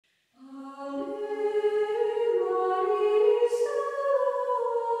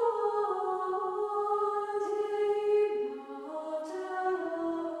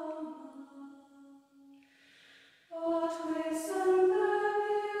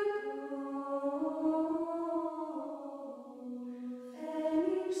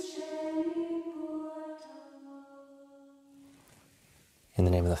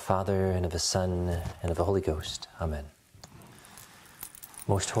the name of the Father, and of the Son, and of the Holy Ghost. Amen.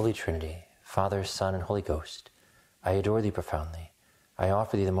 Most Holy Trinity, Father, Son, and Holy Ghost, I adore Thee profoundly. I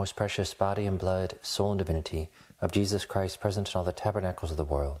offer Thee the most precious body and blood, soul and divinity of Jesus Christ, present in all the tabernacles of the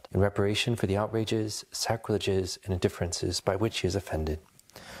world, in reparation for the outrages, sacrileges, and indifferences by which He is offended,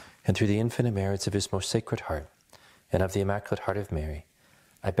 and through the infinite merits of His most sacred heart, and of the Immaculate Heart of Mary,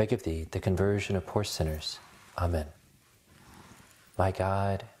 I beg of Thee the conversion of poor sinners. Amen. My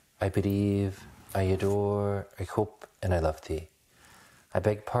God, I believe, I adore, I hope, and I love Thee. I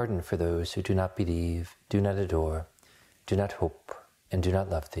beg pardon for those who do not believe, do not adore, do not hope, and do not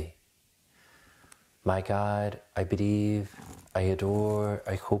love Thee. My God, I believe, I adore,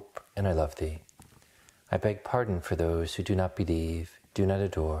 I hope, and I love Thee. I beg pardon for those who do not believe, do not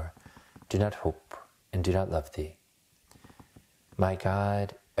adore, do not hope, and do not love Thee. My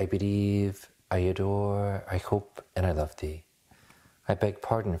God, I believe, I adore, I hope, and I love Thee. I beg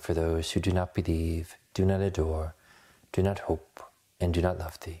pardon for those who do not believe, do not adore, do not hope, and do not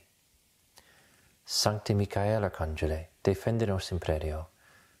love Thee. Sancte Michael Arcangele, defende nos imperio,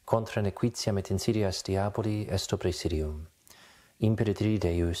 contra nequitiam et insidias diaboli est presidium. Imperitri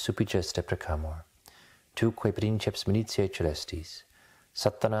Deus supplices te precamur. Tuque princeps militiae celestis,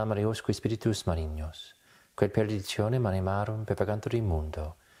 Satana Mariosque spiritus malignos, quel perditionem animarum pepagantur in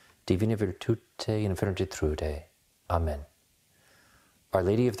mundo, divina virtute inferno trude. Amen. Our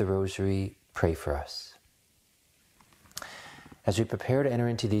Lady of the Rosary, pray for us. As we prepare to enter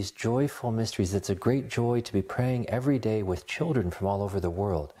into these joyful mysteries, it's a great joy to be praying every day with children from all over the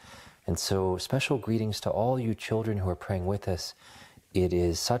world. And so special greetings to all you children who are praying with us. It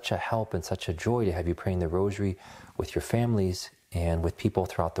is such a help and such a joy to have you praying the Rosary with your families and with people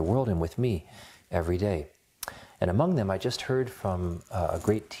throughout the world and with me every day. And among them, I just heard from a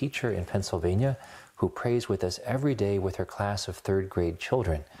great teacher in Pennsylvania who prays with us every day with her class of third grade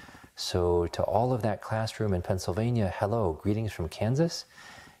children. So to all of that classroom in Pennsylvania, hello, greetings from Kansas.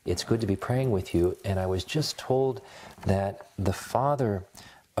 It's good to be praying with you. And I was just told that the father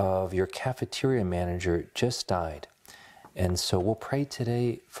of your cafeteria manager just died. And so we'll pray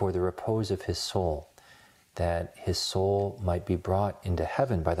today for the repose of his soul, that his soul might be brought into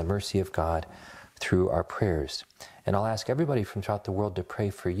heaven by the mercy of God through our prayers. And I'll ask everybody from throughout the world to pray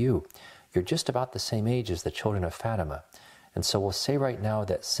for you. You're just about the same age as the children of Fatima. And so we'll say right now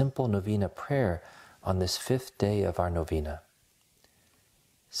that simple novena prayer on this 5th day of our novena.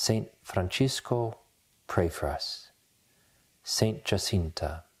 Saint Francisco, pray for us. Saint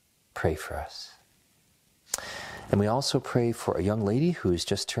Jacinta, pray for us. And we also pray for a young lady who's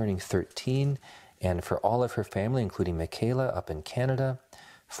just turning 13, and for all of her family, including Michaela up in Canada,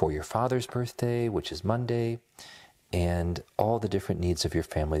 for your father's birthday, which is Monday, and all the different needs of your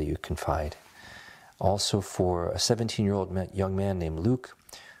family that you confide. Also for a 17-year-old young man named Luke,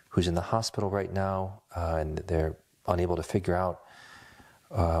 who's in the hospital right now, and they're unable to figure out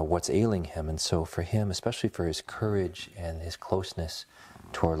what's ailing him. And so for him, especially for his courage and his closeness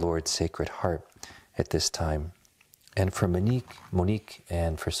to our Lord's Sacred Heart at this time. And for Monique,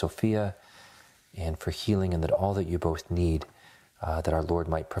 and for Sophia, and for healing, and that all that you both need, that our Lord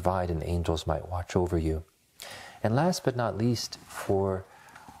might provide and the angels might watch over you. And last but not least, for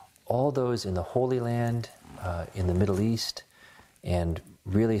all those in the Holy Land, in the Middle East, and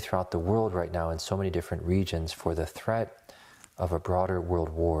really throughout the world right now in so many different regions, for the threat of a broader world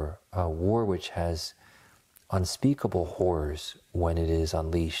war, a war which has unspeakable horrors when it is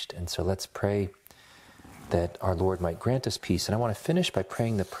unleashed. And so let's pray that our Lord might grant us peace. And I want to finish by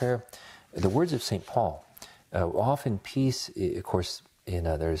praying the prayer, the words of St. Paul. Often peace, of course,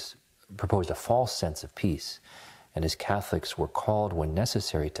 there's proposed a false sense of peace. And as Catholics, we're called when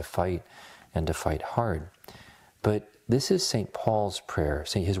necessary to fight and to fight hard. But this is St. Paul's prayer,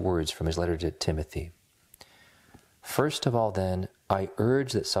 his words from his letter to Timothy. First of all then, I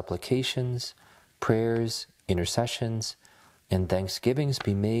urge that supplications, prayers, intercessions, and thanksgivings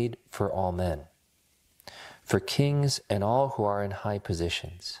be made for all men, for kings and all who are in high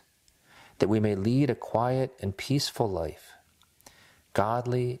positions, that we may lead a quiet and peaceful life,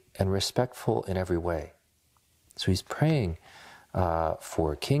 godly and respectful in every way. So he's praying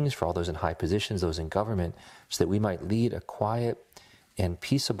for kings, for all those in high positions, those in government, so that we might lead a quiet and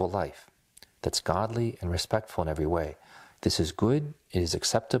peaceable life that's godly and respectful in every way. This is good, it is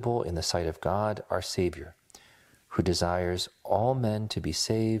acceptable in the sight of God, our Savior, who desires all men to be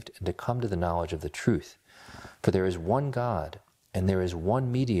saved and to come to the knowledge of the truth. For there is one God, and there is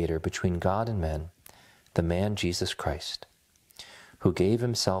one mediator between God and men, the man Jesus Christ, who gave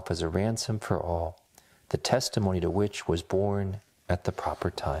himself as a ransom for all, the testimony to which was born at the proper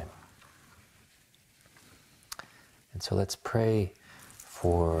time. And so let's pray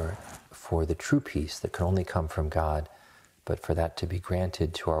for the true peace that can only come from God, but for that to be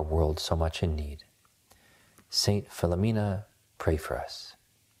granted to our world so much in need. Saint Philomena, pray for us.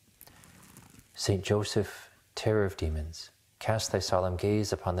 Saint Joseph, terror of demons, cast thy solemn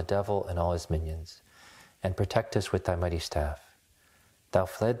gaze upon the devil and all his minions, and protect us with thy mighty staff. Thou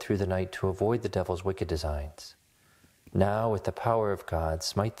fled through the night to avoid the devil's wicked designs. Now, with the power of God,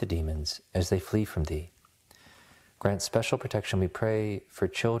 smite the demons as they flee from thee. Grant special protection, we pray, for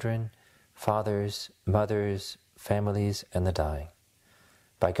children, fathers, mothers, families, and the dying.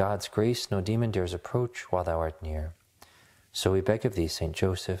 By God's grace, no demon dares approach while thou art near. So we beg of thee, Saint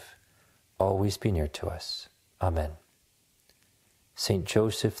Joseph, always be near to us. Amen. Saint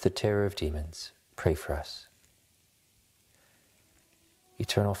Joseph, the terror of demons, pray for us.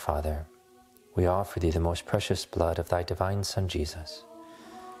 Eternal Father, we offer thee the most precious blood of thy divine Son, Jesus,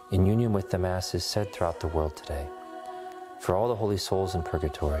 in union with the Masses said throughout the world today, for all the holy souls in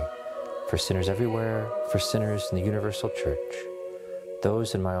purgatory, for sinners everywhere, for sinners in the universal church,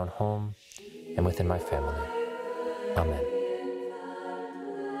 those in my own home and within my family. Amen.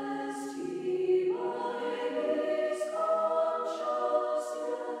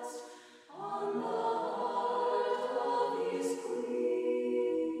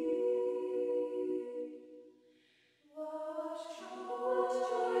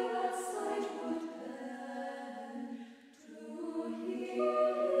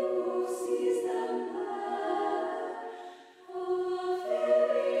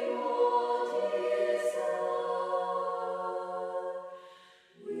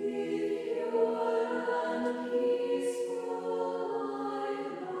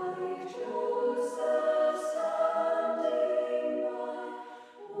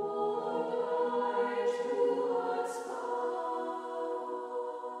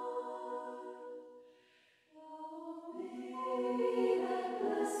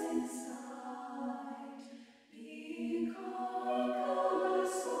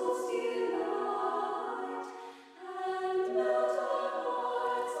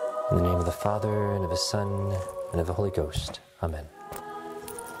 In the name of the Father, and of the Son, and of the Holy Ghost. Amen.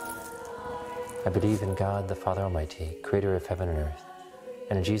 I believe in God, the Father Almighty, creator of heaven and earth,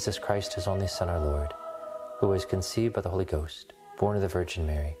 and in Jesus Christ, his only Son, our Lord, who was conceived by the Holy Ghost, born of the Virgin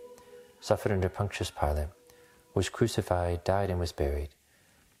Mary, suffered under Pontius Pilate, was crucified, died, and was buried.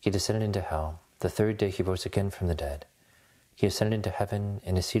 He descended into hell. The third day he rose again from the dead. He ascended into heaven,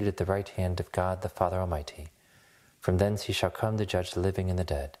 and is seated at the right hand of God, the Father Almighty. From thence he shall come to judge the living and the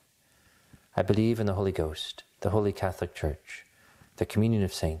dead. I believe in the Holy Ghost, the Holy Catholic Church, the communion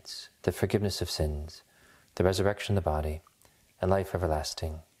of saints, the forgiveness of sins, the resurrection of the body, and life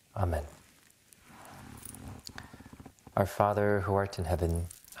everlasting. Amen. Our Father, who art in heaven,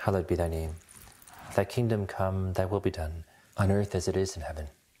 hallowed be thy name. Thy kingdom come, thy will be done, on earth as it is in heaven.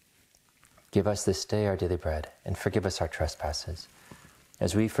 Give us this day our daily bread, and forgive us our trespasses,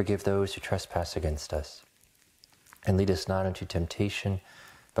 as we forgive those who trespass against us. And lead us not into temptation,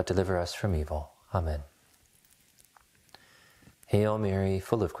 but deliver us from evil. Amen. Hail Mary,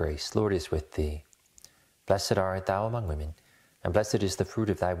 full of grace, Lord is with thee. Blessed art thou among women, and blessed is the fruit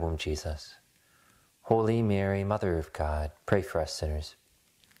of thy womb, Jesus. Holy Mary, Mother of God, pray for us sinners,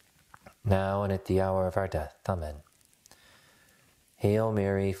 now and at the hour of our death. Amen. Hail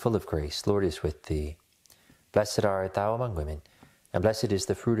Mary, full of grace, Lord is with thee. Blessed art thou among women, and blessed is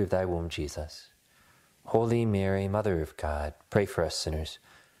the fruit of thy womb, Jesus. Holy Mary, Mother of God, pray for us sinners,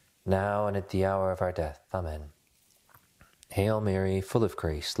 now and at the hour of our death. Amen. Hail Mary, full of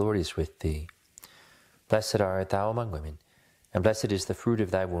grace, Lord is with thee. Blessed art thou among women, and blessed is the fruit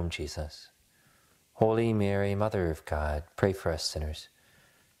of thy womb, Jesus. Holy Mary, Mother of God, pray for us sinners,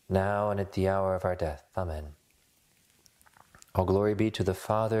 now and at the hour of our death. Amen. All glory be to the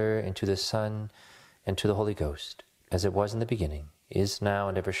Father, and to the Son, and to the Holy Ghost, as it was in the beginning, is now,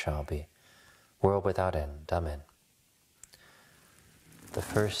 and ever shall be, world without end. Amen. The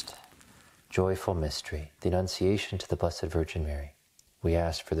first joyful mystery, the Annunciation to the Blessed Virgin Mary. We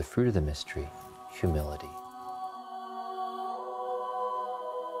ask for the fruit of the mystery, humility.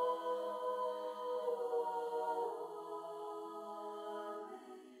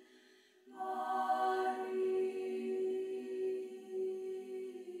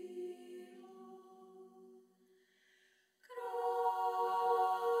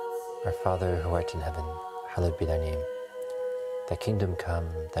 Our Father, who art in heaven, hallowed be thy name. Thy kingdom come,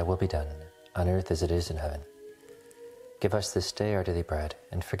 thy will be done, on earth as it is in heaven. Give us this day our daily bread,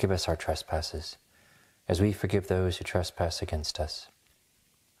 and forgive us our trespasses, as we forgive those who trespass against us.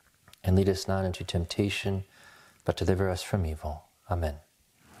 And lead us not into temptation, but deliver us from evil. Amen.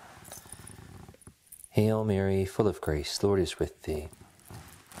 Hail Mary, full of grace, Lord is with thee.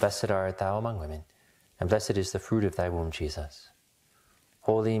 Blessed art thou among women, and blessed is the fruit of thy womb, Jesus.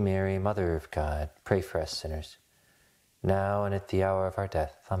 Holy Mary, Mother of God, pray for us sinners, now and at the hour of our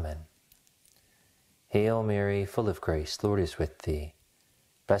death. Amen. Hail Mary, full of grace, Lord is with thee.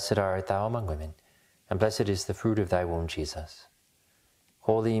 Blessed art thou among women, and blessed is the fruit of thy womb, Jesus.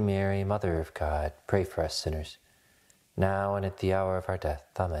 Holy Mary, Mother of God, pray for us sinners, now and at the hour of our death.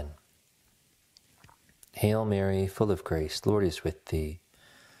 Amen. Hail Mary, full of grace, Lord is with thee.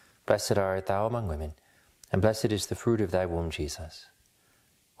 Blessed art thou among women, and blessed is the fruit of thy womb, Jesus.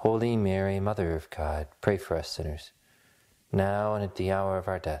 Holy Mary, Mother of God, pray for us sinners, now and at the hour of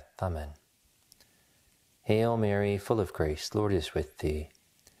our death. Amen. Hail Mary, full of grace, Lord is with thee.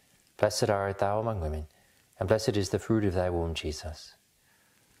 Blessed art thou among women, and blessed is the fruit of thy womb, Jesus.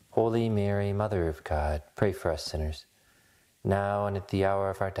 Holy Mary, Mother of God, pray for us sinners, now and at the hour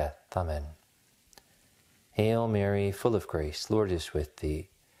of our death. Amen. Hail Mary, full of grace, Lord is with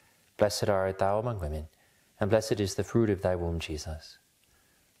thee. Blessed art thou among women, and blessed is the fruit of thy womb, Jesus.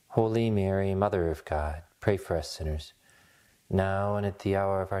 Holy Mary, Mother of God, pray for us sinners, now and at the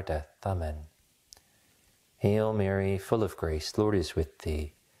hour of our death. Amen. Hail Mary, full of grace, Lord is with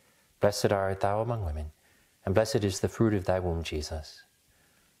thee. Blessed art thou among women, and blessed is the fruit of thy womb, Jesus.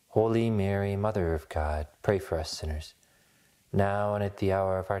 Holy Mary, Mother of God, pray for us sinners, now and at the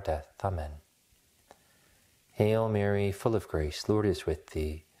hour of our death. Amen. Hail Mary, full of grace, Lord is with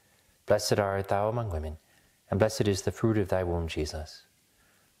thee. Blessed art thou among women, and blessed is the fruit of thy womb, Jesus.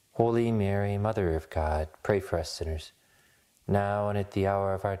 Holy Mary, Mother of God, pray for us sinners, now and at the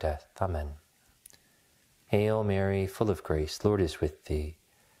hour of our death. Amen. Hail Mary, full of grace, Lord is with thee.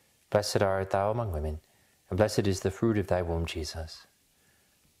 Blessed art thou among women, and blessed is the fruit of thy womb, Jesus.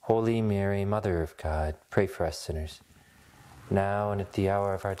 Holy Mary, Mother of God, pray for us sinners, now and at the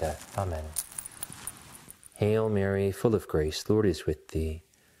hour of our death. Amen. Hail Mary, full of grace, Lord is with thee.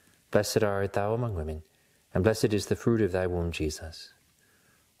 Blessed art thou among women, and blessed is the fruit of thy womb, Jesus.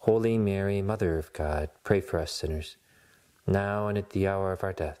 Holy Mary, Mother of God, pray for us sinners, now and at the hour of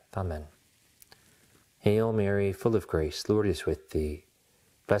our death. Amen. Hail Mary, full of grace, Lord is with thee.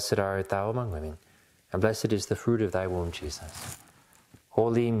 Blessed art thou among women, and blessed is the fruit of thy womb, Jesus.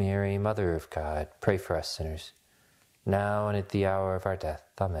 Holy Mary, Mother of God, pray for us sinners, now and at the hour of our death.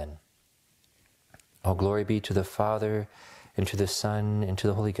 Amen. All glory be to the Father, and to the Son, and to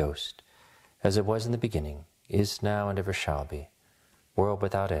the Holy Ghost, as it was in the beginning, is now, and ever shall be, world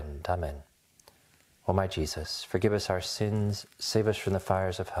without end. Amen. O my Jesus, forgive us our sins, save us from the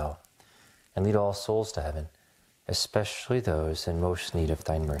fires of hell, and lead all souls to heaven, especially those in most need of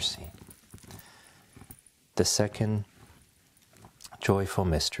thine mercy. The second joyful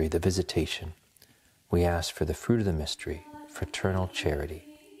mystery, the Visitation. We ask for the fruit of the mystery, fraternal charity.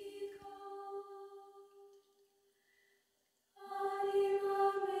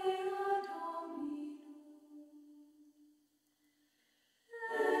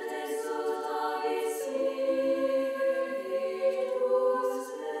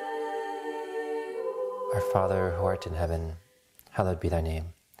 Our Father, who art in heaven, hallowed be thy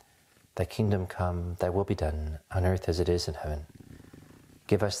name. Thy kingdom come, thy will be done, on earth as it is in heaven.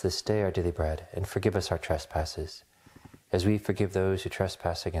 Give us this day our daily bread, and forgive us our trespasses, as we forgive those who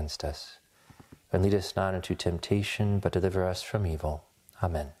trespass against us. And lead us not into temptation, but deliver us from evil.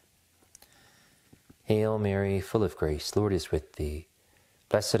 Amen. Hail Mary, full of grace, Lord is with thee.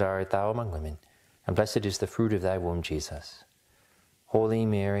 Blessed art thou among women, and blessed is the fruit of thy womb, Jesus. Holy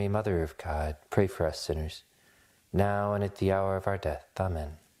Mary, Mother of God, pray for us sinners, now and at the hour of our death.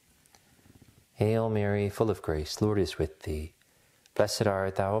 Amen. Hail Mary, full of grace, Lord is with thee. Blessed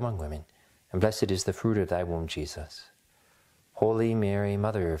art thou among women, and blessed is the fruit of thy womb, Jesus. Holy Mary,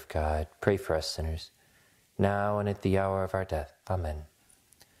 Mother of God, pray for us sinners, now and at the hour of our death. Amen.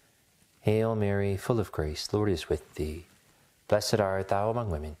 Hail Mary, full of grace, Lord is with thee. Blessed art thou among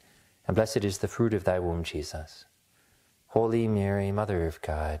women, and blessed is the fruit of thy womb, Jesus. Holy Mary, Mother of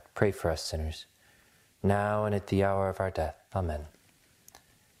God, pray for us sinners, now and at the hour of our death. Amen.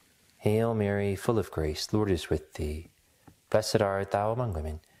 Hail Mary, full of grace, Lord is with thee. Blessed art thou among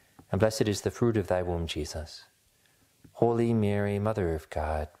women, and blessed is the fruit of thy womb, Jesus. Holy Mary, Mother of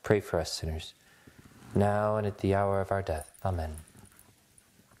God, pray for us sinners, now and at the hour of our death. Amen.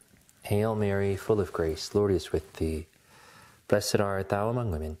 Hail Mary, full of grace, Lord is with thee. Blessed art thou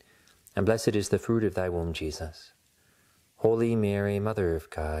among women, and blessed is the fruit of thy womb, Jesus. Holy Mary, Mother of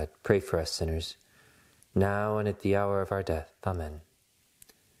God, pray for us sinners, now and at the hour of our death. Amen.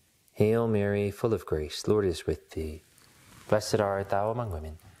 Hail Mary, full of grace, Lord is with thee. Blessed art thou among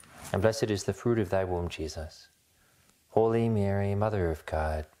women, and blessed is the fruit of thy womb, Jesus. Holy Mary, Mother of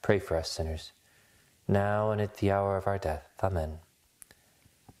God, pray for us sinners, now and at the hour of our death. Amen.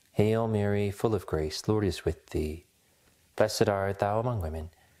 Hail Mary, full of grace, Lord is with thee. Blessed art thou among women,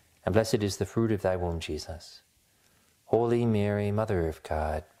 and blessed is the fruit of thy womb, Jesus. Holy Mary, Mother of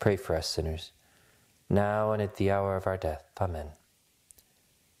God, pray for us sinners, now and at the hour of our death. Amen.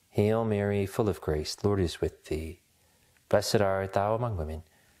 Hail Mary, full of grace, Lord is with thee. Blessed art thou among women,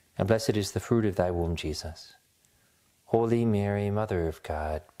 and blessed is the fruit of thy womb, Jesus. Holy Mary, Mother of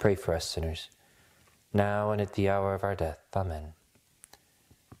God, pray for us sinners, now and at the hour of our death. Amen.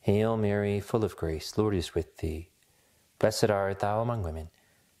 Hail Mary, full of grace, Lord is with thee. Blessed art thou among women,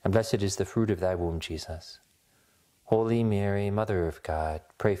 and blessed is the fruit of thy womb, Jesus. Holy Mary, Mother of God,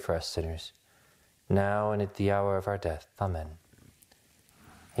 pray for us sinners, now and at the hour of our death. Amen.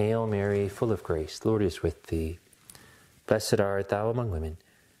 Hail Mary, full of grace, Lord is with thee. Blessed art thou among women,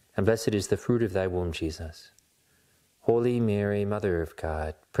 and blessed is the fruit of thy womb, Jesus. Holy Mary, Mother of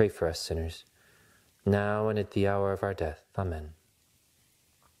God, pray for us sinners, now and at the hour of our death. Amen.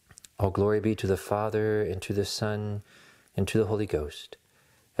 All glory be to the Father, and to the Son, and to the Holy Ghost,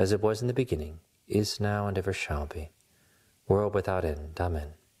 as it was in the beginning, is now, and ever shall be, world without end.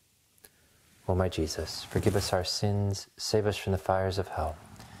 Amen. O my Jesus, forgive us our sins, save us from the fires of hell,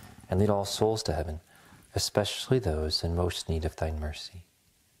 and lead all souls to heaven, especially those in most need of thine mercy.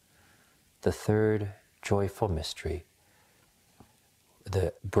 The third joyful mystery,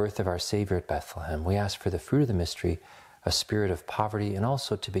 the birth of our Savior at Bethlehem. We ask for the fruit of the mystery, a spirit of poverty, and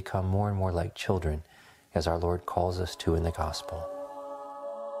also to become more and more like children, as our Lord calls us to in the Gospel.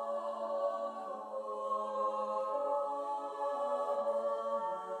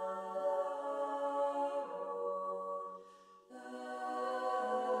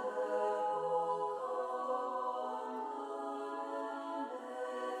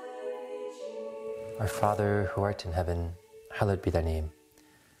 Our Father, who art in heaven, hallowed be thy name.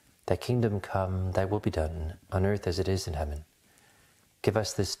 Thy kingdom come, thy will be done, on earth as it is in heaven. Give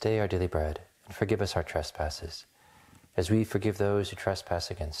us this day our daily bread, and forgive us our trespasses, as we forgive those who trespass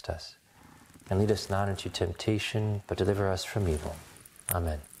against us. And lead us not into temptation, but deliver us from evil.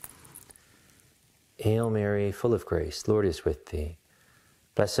 Amen. Hail Mary, full of grace, Lord is with thee.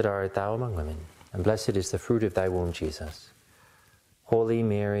 Blessed art thou among women, and blessed is the fruit of thy womb, Jesus. Holy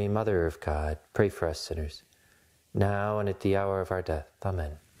Mary, Mother of God, pray for us sinners, now and at the hour of our death.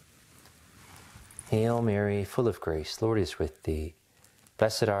 Amen. Hail Mary, full of grace, Lord is with thee.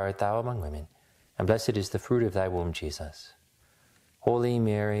 Blessed art thou among women, and blessed is the fruit of thy womb, Jesus. Holy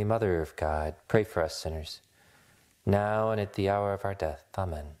Mary, Mother of God, pray for us sinners, now and at the hour of our death.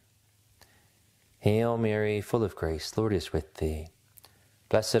 Amen. Hail Mary, full of grace, Lord is with thee.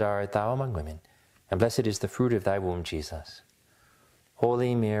 Blessed art thou among women, and blessed is the fruit of thy womb, Jesus.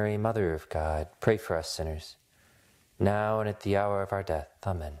 Holy Mary, Mother of God, pray for us sinners, now and at the hour of our death.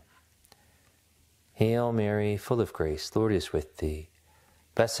 Amen. Hail Mary, full of grace, Lord is with thee.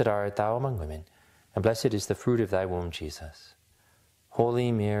 Blessed art thou among women, and blessed is the fruit of thy womb, Jesus.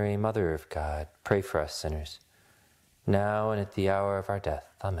 Holy Mary, Mother of God, pray for us sinners, now and at the hour of our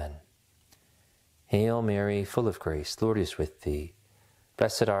death. Amen. Hail Mary, full of grace, Lord is with thee.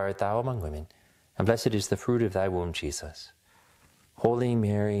 Blessed art thou among women, and blessed is the fruit of thy womb, Jesus. Holy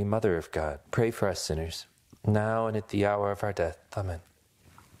Mary, Mother of God, pray for us sinners, now and at the hour of our death. Amen.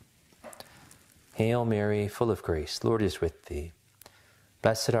 Hail Mary, full of grace, Lord is with thee.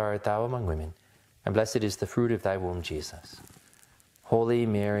 Blessed art thou among women, and blessed is the fruit of thy womb, Jesus. Holy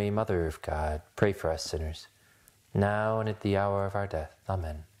Mary, Mother of God, pray for us sinners, now and at the hour of our death.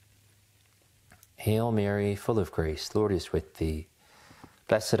 Amen. Hail Mary, full of grace, Lord is with thee.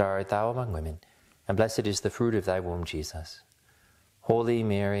 Blessed art thou among women, and blessed is the fruit of thy womb, Jesus. Holy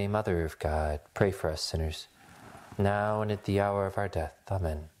Mary, Mother of God, pray for us sinners, now and at the hour of our death.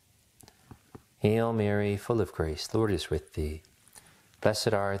 Amen. Hail Mary, full of grace, Lord is with thee.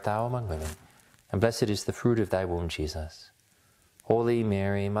 Blessed art thou among women, and blessed is the fruit of thy womb, Jesus. Holy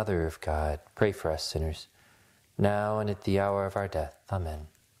Mary, Mother of God, pray for us sinners, now and at the hour of our death. Amen.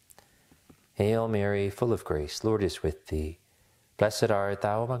 Hail Mary, full of grace, Lord is with thee. Blessed art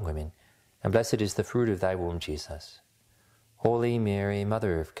thou among women, and blessed is the fruit of thy womb, Jesus. Holy Mary,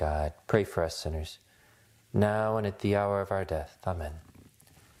 Mother of God, pray for us sinners, now and at the hour of our death. Amen.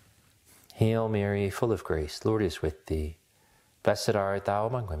 Hail Mary, full of grace, Lord is with thee. Blessed art thou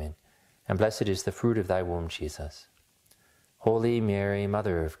among women, and blessed is the fruit of thy womb, Jesus. Holy Mary,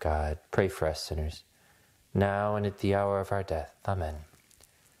 Mother of God, pray for us sinners, now and at the hour of our death. Amen.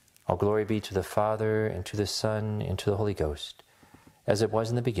 All glory be to the Father, and to the Son, and to the Holy Ghost, as it was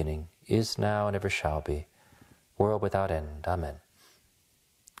in the beginning, is now, and ever shall be, world without end. Amen.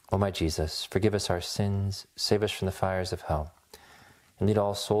 O my Jesus, forgive us our sins, save us from the fires of hell, and lead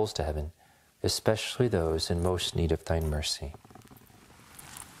all souls to heaven, especially those in most need of thine mercy.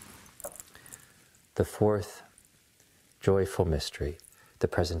 The fourth joyful mystery, the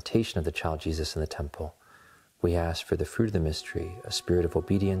presentation of the child Jesus in the temple. We ask for the fruit of the mystery, a spirit of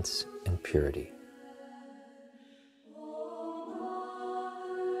obedience and purity.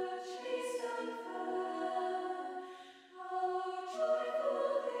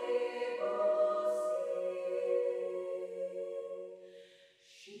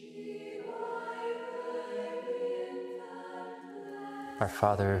 Our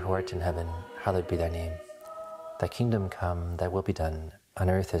Father, who art in heaven, hallowed be thy name. Thy kingdom come, thy will be done, on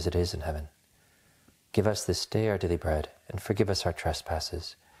earth as it is in heaven. Give us this day our daily bread, and forgive us our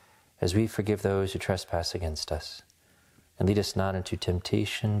trespasses, as we forgive those who trespass against us. And lead us not into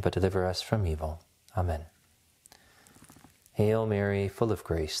temptation, but deliver us from evil. Amen. Hail Mary, full of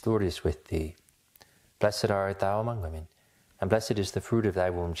grace, the Lord is with thee. Blessed art thou among women, and blessed is the fruit of thy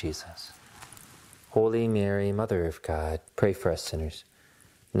womb, Jesus. Holy Mary, Mother of God, pray for us sinners,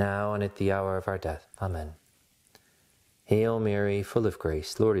 now and at the hour of our death. Amen. Hail Mary, full of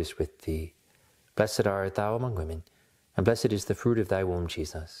grace, the Lord is with thee. Blessed art thou among women, and blessed is the fruit of thy womb,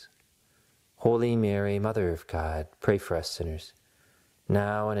 Jesus. Holy Mary, Mother of God, pray for us sinners,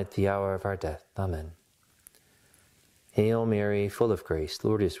 now and at the hour of our death. Amen. Hail Mary, full of grace, the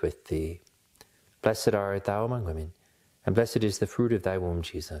Lord is with thee. Blessed art thou among women, and blessed is the fruit of thy womb,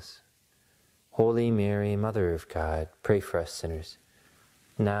 Jesus. Holy Mary, Mother of God, pray for us sinners,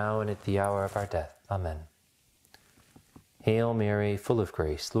 now and at the hour of our death. Amen. Hail Mary, full of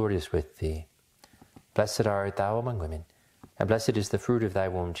grace, the Lord is with thee. Blessed art thou among women, and blessed is the fruit of thy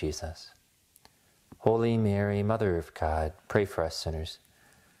womb, Jesus. Holy Mary, Mother of God, pray for us sinners,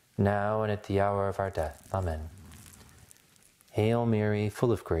 now and at the hour of our death. Amen. Hail Mary,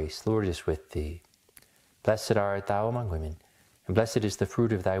 full of grace, the Lord is with thee. Blessed art thou among women, and blessed is the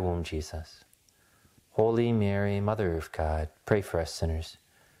fruit of thy womb, Jesus. Holy Mary, Mother of God, pray for us sinners,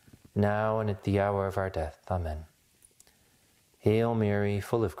 now and at the hour of our death. Amen. Hail Mary,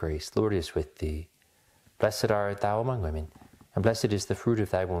 full of grace, the Lord is with thee. Blessed art thou among women, and blessed is the fruit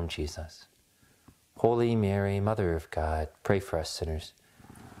of thy womb, Jesus. Holy Mary, Mother of God, pray for us sinners,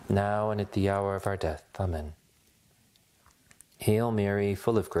 now and at the hour of our death. Amen. Hail Mary,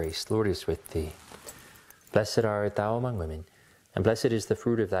 full of grace, the Lord is with thee. Blessed art thou among women, and blessed is the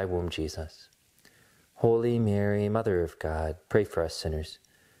fruit of thy womb, Jesus. Holy Mary, Mother of God, pray for us sinners,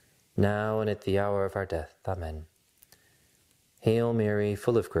 now and at the hour of our death. Amen. Hail Mary,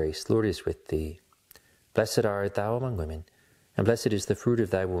 full of grace, the Lord is with thee. Blessed art thou among women, and blessed is the fruit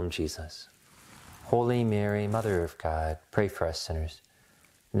of thy womb, Jesus. Holy Mary, Mother of God, pray for us sinners,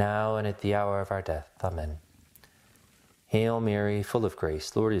 now and at the hour of our death. Amen. Hail Mary, full of grace,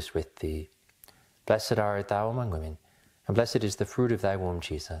 the Lord is with thee. Blessed art thou among women, and blessed is the fruit of thy womb,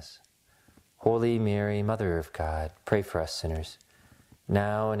 Jesus. Holy Mary, Mother of God, pray for us sinners,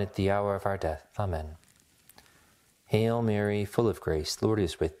 now and at the hour of our death. Amen. Hail Mary, full of grace, the Lord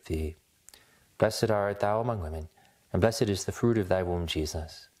is with thee. Blessed art thou among women, and blessed is the fruit of thy womb,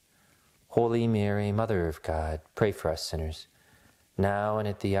 Jesus. Holy Mary, Mother of God, pray for us sinners, now and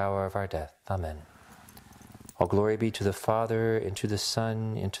at the hour of our death. Amen. All glory be to the Father, and to the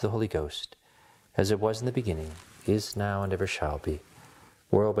Son, and to the Holy Ghost, as it was in the beginning, is now, and ever shall be,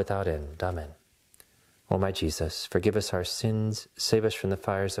 world without end. Amen. O my Jesus, forgive us our sins, save us from the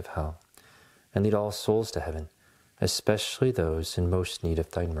fires of hell, and lead all souls to heaven, especially those in most need of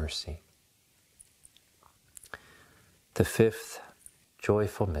thy mercy. The fifth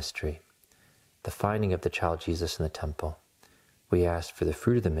joyful mystery, the finding of the child Jesus in the temple. We ask for the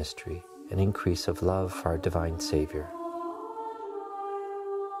fruit of the mystery, an increase of love for our divine Savior.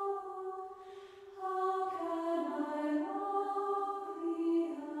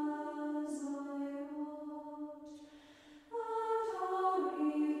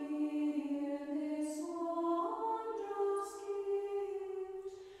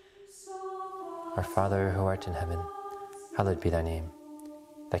 Our Father, who art in heaven, hallowed be thy name.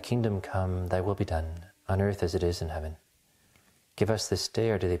 Thy kingdom come, thy will be done, on earth as it is in heaven. Give us this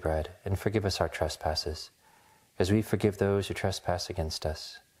day our daily bread, and forgive us our trespasses, as we forgive those who trespass against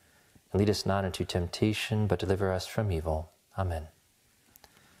us. And lead us not into temptation, but deliver us from evil. Amen.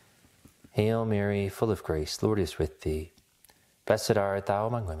 Hail Mary, full of grace, the Lord is with thee. Blessed art thou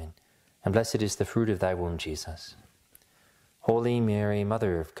among women, and blessed is the fruit of thy womb, Jesus. Holy Mary,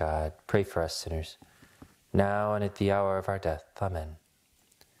 Mother of God, pray for us sinners, now and at the hour of our death. Amen.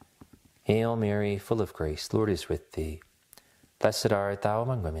 Hail Mary, full of grace, the Lord is with thee. Blessed art thou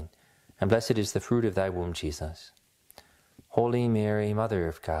among women, and blessed is the fruit of thy womb, Jesus. Holy Mary, Mother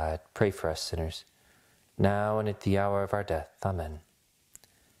of God, pray for us sinners, now and at the hour of our death. Amen.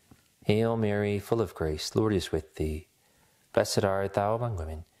 Hail Mary, full of grace, the Lord is with thee. Blessed art thou among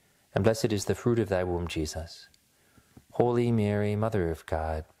women, and blessed is the fruit of thy womb, Jesus. Holy Mary, Mother of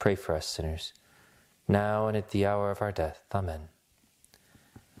God, pray for us sinners, now and at the hour of our death. Amen.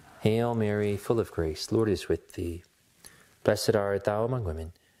 Hail Mary, full of grace, Lord is with thee. Blessed art thou among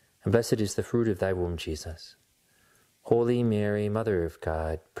women, and blessed is the fruit of thy womb, Jesus. Holy Mary, Mother of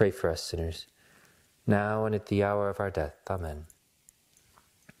God, pray for us sinners, now and at the hour of our death. Amen.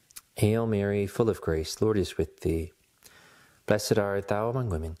 Hail Mary, full of grace, Lord is with thee. Blessed art thou among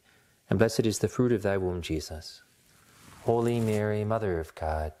women, and blessed is the fruit of thy womb, Jesus. Holy Mary, Mother of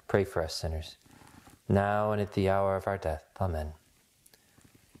God, pray for us sinners, now and at the hour of our death. Amen.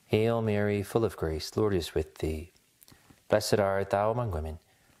 Hail Mary, full of grace, Lord is with thee. Blessed art thou among women,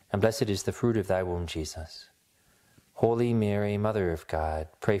 and blessed is the fruit of thy womb, Jesus. Holy Mary, Mother of God,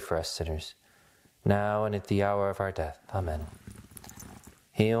 pray for us sinners, now and at the hour of our death. Amen.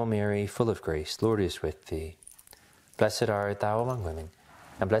 Hail Mary, full of grace, Lord is with thee. Blessed art thou among women,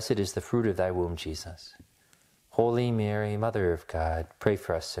 and blessed is the fruit of thy womb, Jesus. Holy Mary, Mother of God, pray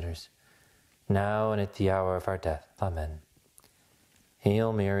for us sinners, now and at the hour of our death. Amen.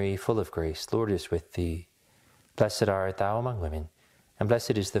 Hail Mary, full of grace, Lord is with thee. Blessed art thou among women, and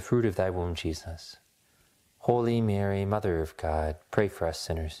blessed is the fruit of thy womb, Jesus. Holy Mary, Mother of God, pray for us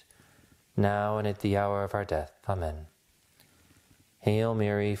sinners, now and at the hour of our death. Amen. Hail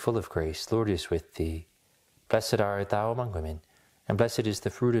Mary, full of grace, Lord is with thee. Blessed art thou among women, and blessed is the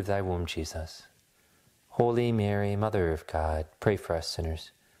fruit of thy womb, Jesus. Holy Mary, Mother of God, pray for us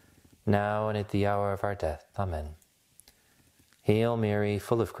sinners, now and at the hour of our death. Amen. Hail Mary,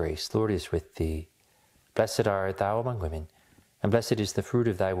 full of grace, Lord is with thee. Blessed art thou among women, and blessed is the fruit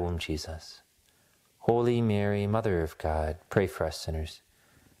of thy womb, Jesus. Holy Mary, Mother of God, pray for us sinners,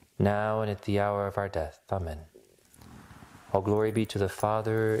 now and at the hour of our death. Amen. All glory be to the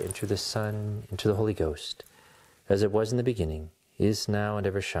Father, and to the Son, and to the Holy Ghost, as it was in the beginning, is now, and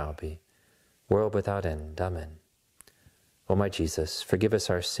ever shall be, world without end. Amen. O my Jesus, forgive us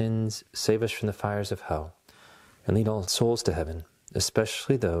our sins, save us from the fires of hell, and lead all souls to heaven,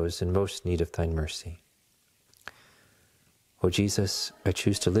 especially those in most need of thine mercy. O Jesus, I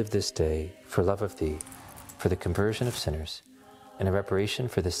choose to live this day for love of thee, for the conversion of sinners, and a reparation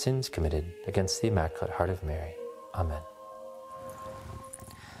for the sins committed against the Immaculate Heart of Mary. Amen.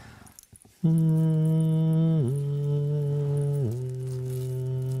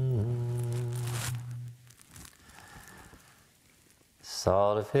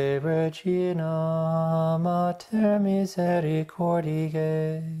 Salve Regina, Mater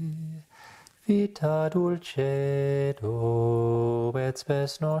Misericordiae, vita dulcedo et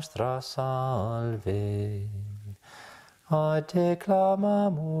spes nostra salve. A te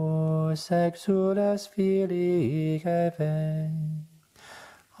clamamus, exules Filii Eve,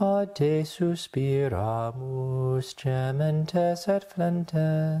 a te suspiramus, gementes et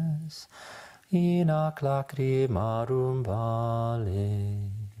flentes, in ac lacrimarum vale.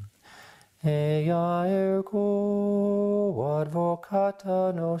 Ea ergo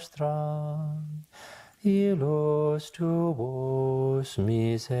advocata nostra, illos tuos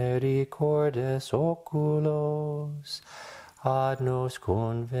misericordes oculos ad nos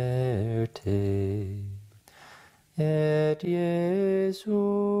converte. Et Iesum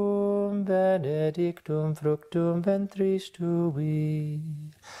benedictum fructum ventris tui,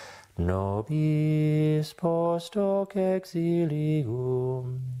 nobis post hoc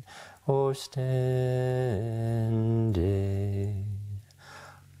exilium ostende.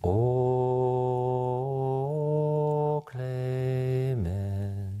 O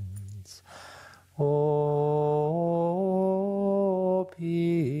clemens, O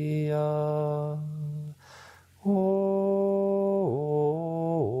pia, O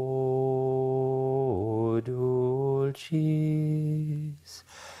dulcis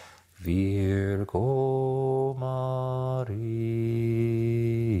Virgo Maria.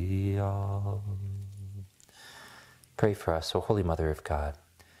 Pray for us, O Holy Mother of God,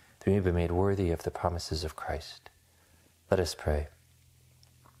 that we may be made worthy of the promises of Christ. Let us pray.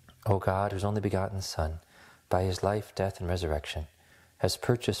 O God, whose only begotten Son, by his life, death, and resurrection, has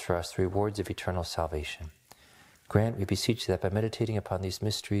purchased for us the rewards of eternal salvation, grant, we beseech thee, that by meditating upon these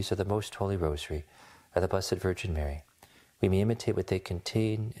mysteries of the most Holy Rosary of the Blessed Virgin Mary, we may imitate what they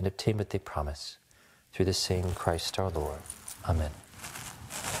contain and obtain what they promise, through the same Christ our Lord. Amen.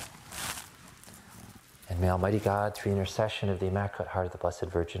 And may Almighty God, through the intercession of the Immaculate Heart of the Blessed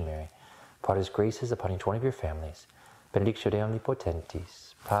Virgin Mary, pour His graces upon each one of your families, benedictio Dei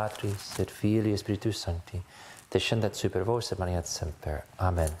omnipotentis, Patris et Filii et Spiritus Sancti, descendat super vos et maneat semper.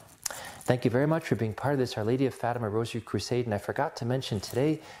 Amen. Thank you very much for being part of this Our Lady of Fatima Rosary Crusade. And I forgot to mention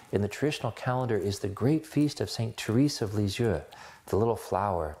today in the traditional calendar is the great feast of Saint Therese of Lisieux, the little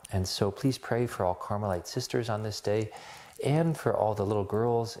flower. And so please pray for all Carmelite sisters on this day and for all the little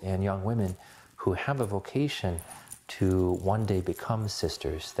girls and young women who have a vocation to one day become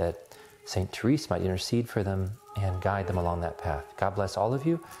sisters, that Saint Therese might intercede for them and guide them along that path. God bless all of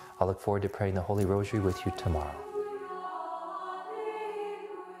you. I'll look forward to praying the Holy Rosary with you tomorrow.